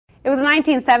It was the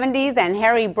 1970s and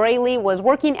Harry Brayley was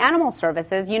working animal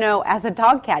services, as a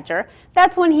dog catcher.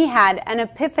 That's when he had an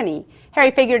epiphany.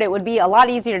 Harry figured it would be a lot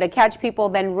easier to catch people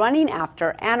than running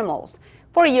after animals.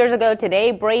 40 years ago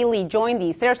today, Brayley joined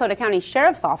the Sarasota County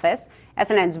Sheriff's Office.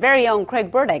 SNN's very own Craig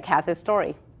Burdick has his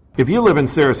story. If you live in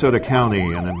Sarasota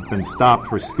County and have been stopped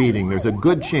for speeding, there's a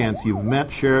good chance you've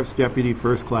met Sheriff's Deputy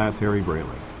First Class Harry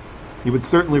Brayley. You would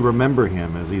certainly remember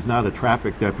him, as he's not a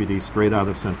traffic deputy straight out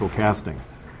of Central Casting.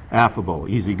 Affable,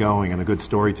 easygoing, and a good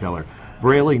storyteller,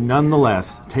 Brayley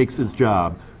nonetheless takes his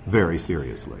job very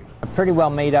seriously. I pretty well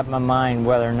made up my mind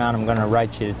whether or not I'm going to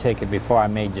write you a ticket before I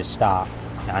made you stop.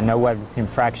 I know what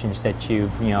infractions that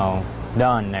you've,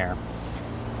 done there.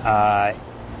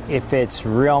 If it's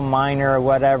real minor or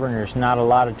whatever and there's not a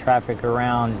lot of traffic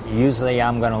around, usually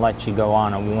I'm going to let you go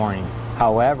on a warning.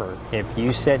 However, if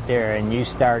you sit there and you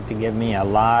start to give me a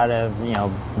lot of,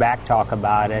 back talk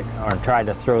about it or try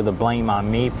to throw the blame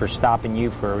on me for stopping you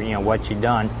for, what you've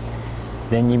done,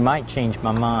 then you might change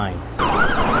my mind.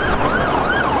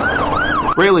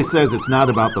 Brayley says it's not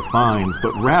about the fines,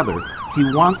 but rather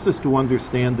he wants us to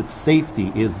understand that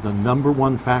safety is the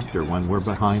 #1 factor when we're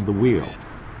behind the wheel.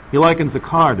 He likens a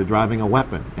car to driving a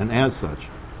weapon, and as such,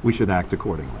 we should act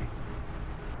accordingly.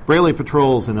 Brayley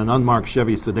patrols in an unmarked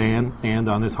Chevy sedan and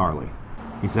on his Harley.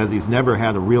 He says he's never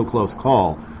had a real close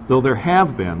call, though there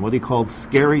have been what he called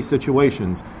scary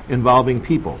situations involving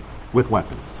people with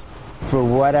weapons. For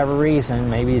whatever reason,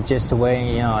 maybe it's just the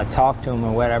way, I talk to him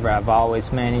or whatever, I've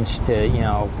always managed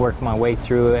to, work my way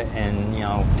through it and,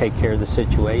 take care of the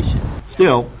situations.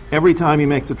 Still, every time he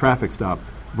makes a traffic stop,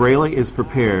 Brayley is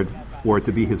prepared for it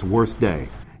to be his worst day,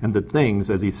 and that things,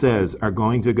 as he says, are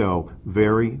going to go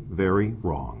very, very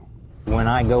wrong. When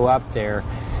I go up there,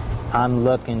 I'm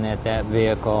looking at that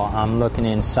vehicle, I'm looking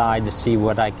inside to see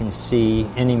what I can see,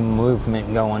 any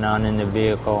movement going on in the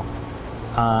vehicle.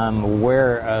 I'm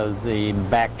aware of the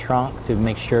back trunk to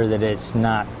make sure that it's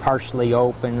not partially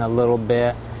open a little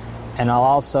bit. And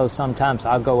sometimes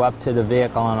I'll go up to the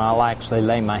vehicle and I'll actually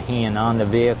lay my hand on the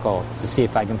vehicle to see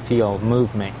if I can feel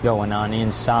movement going on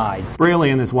inside.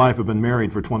 Brayley and his wife have been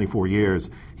married for 24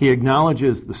 years. He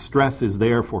acknowledges the stress is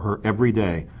there for her every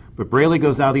day. But Brayley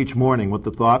goes out each morning with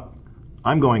the thought,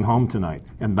 I'm going home tonight,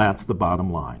 and that's the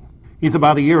bottom line. He's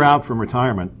about a year out from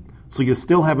retirement, so you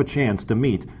still have a chance to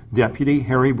meet Deputy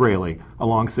Harry Brayley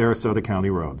along Sarasota County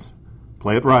roads.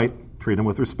 Play it right, treat him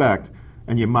with respect,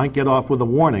 and you might get off with a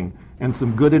warning and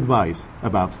some good advice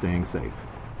about staying safe.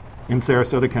 In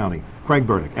Sarasota County, Craig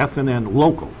Burdick, SNN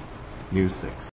Local News 6.